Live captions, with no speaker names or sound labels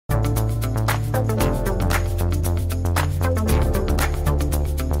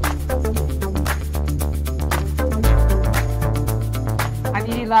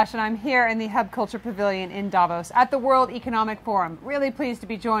Lush, and I'm here in the Hub Culture Pavilion in Davos at the World Economic Forum. Really pleased to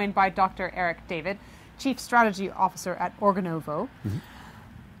be joined by Dr. Eric David, Chief Strategy Officer at Organovo.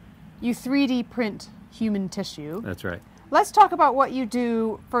 You 3D print human tissue. That's right. Let's talk about what you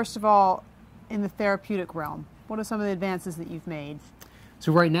do, first of all, in the therapeutic realm. What are some of the advances that you've made?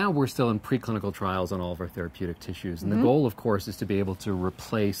 So right now we're still in preclinical trials on all of our therapeutic tissues. And the goal, of course, is to be able to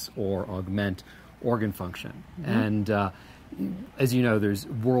replace or augment organ function. And as you know,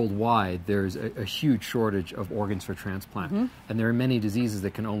 worldwide, there's a huge shortage of organs for transplant. And there are many diseases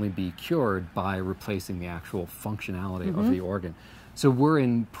that can only be cured by replacing the actual functionality of the organ. So we're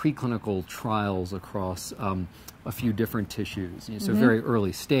in preclinical trials across a few different tissues, so very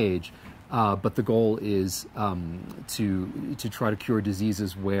early stage. But the goal is to try to cure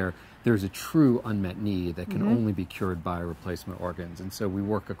diseases where there's a true unmet need that can only be cured by replacement organs. And so we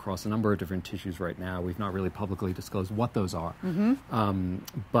work across a number of different tissues right now. We've not really publicly disclosed what those are.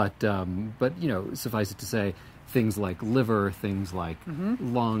 But you know, suffice it to say, things like liver, things like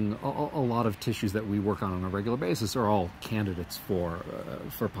lung, a lot of tissues that we work on a regular basis are all candidates for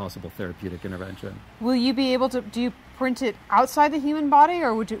possible therapeutic intervention. Will you be able to, do you print it outside the human body,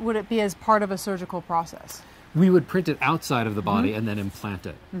 or would it be as part of a surgical process? We would print it outside of the body and then implant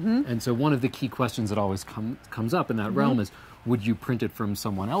it. And so one of the key questions that always comes up in that realm is, would you print it from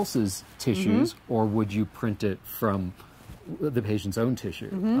someone else's tissues, or would you print it from the patient's own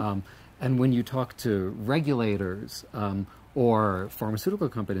tissue? And when you talk to regulators or pharmaceutical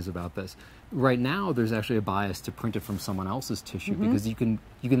companies about this, right now there's actually a bias to print it from someone else's tissue because you can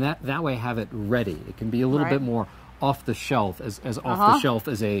that way have it ready. It can be a little bit more off the shelf, as off the shelf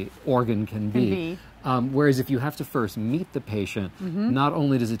as a organ can be. Whereas if you have to first meet the patient, not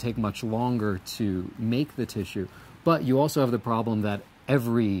only does it take much longer to make the tissue, but you also have the problem that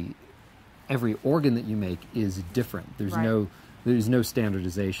every organ that you make is different. There's no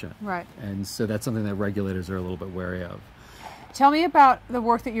standardization. And so that's something that regulators are a little bit wary of. Tell me about the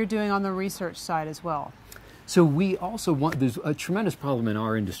work that you're doing on the research side as well. So we also there's a tremendous problem in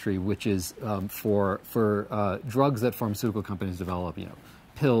our industry, which is for drugs that pharmaceutical companies develop,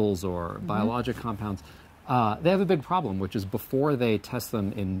 pills or biologic compounds. They have a big problem, which is before they test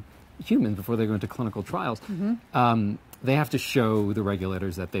them in humans, before they go into clinical trials, they have to show the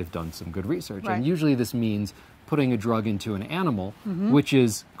regulators that they've done some good research. And usually this means putting a drug into an animal, which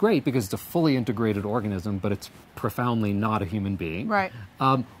is great because it's a fully integrated organism, but it's profoundly not a human being.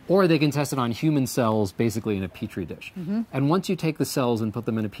 Or they can test it on human cells, basically in a petri dish. And once you take the cells and put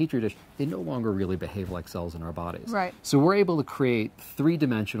them in a petri dish, they no longer really behave like cells in our bodies. So we're able to create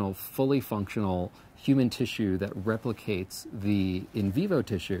three-dimensional, fully functional human tissue that replicates the in vivo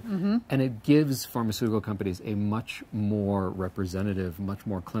tissue, and it gives pharmaceutical companies a much more representative, much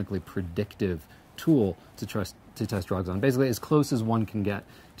more clinically predictive tool to test drugs on. Basically as close as one can get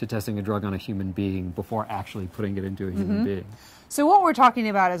to testing a drug on a human being before actually putting it into a human being. So what we're talking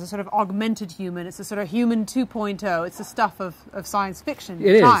about is a sort of augmented human. It's a sort of human 2.0. It's the stuff of science fiction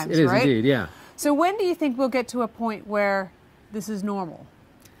at times, right? It is indeed, yeah. So when do you think we'll get to a point where this is normal?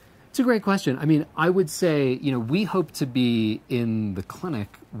 It's a great question. I mean, I would say, we hope to be in the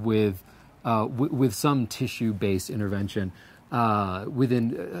clinic with some tissue-based intervention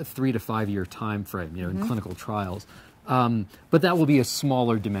within a 3 to 5 year time frame, in clinical trials. But that will be a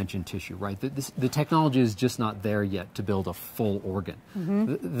smaller dimension tissue, right? The technology is just not there yet to build a full organ.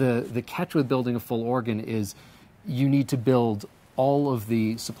 The catch with building a full organ is you need to build all of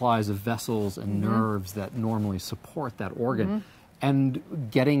the supplies of vessels and nerves that normally support that organ. And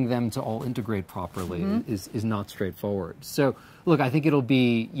getting them to all integrate properly is not straightforward. So, look, I think it'll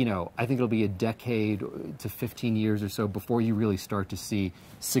be, a decade to 15 years or so before you really start to see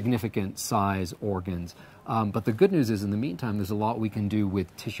significant size organs. But the good news is, in the meantime, there's a lot we can do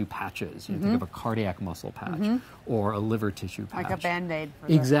with tissue patches. Think of a cardiac muscle patch or a liver tissue patch. Like a Band-Aid.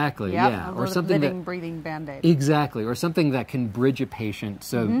 Exactly, yeah. Or something living, breathing Band-Aid. Exactly, or something that can bridge a patient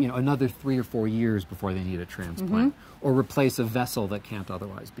so, another 3 or 4 years before they need a transplant. Or replace a vessel that can't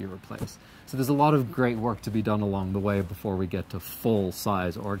otherwise be replaced. So there's a lot of great work to be done along the way before we get to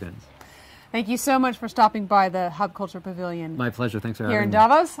full-size organs. Thank you so much for stopping by the Hub Culture Pavilion. My pleasure. Thanks for having me. Here in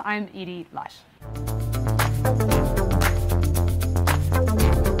Davos, I'm Edie Lush.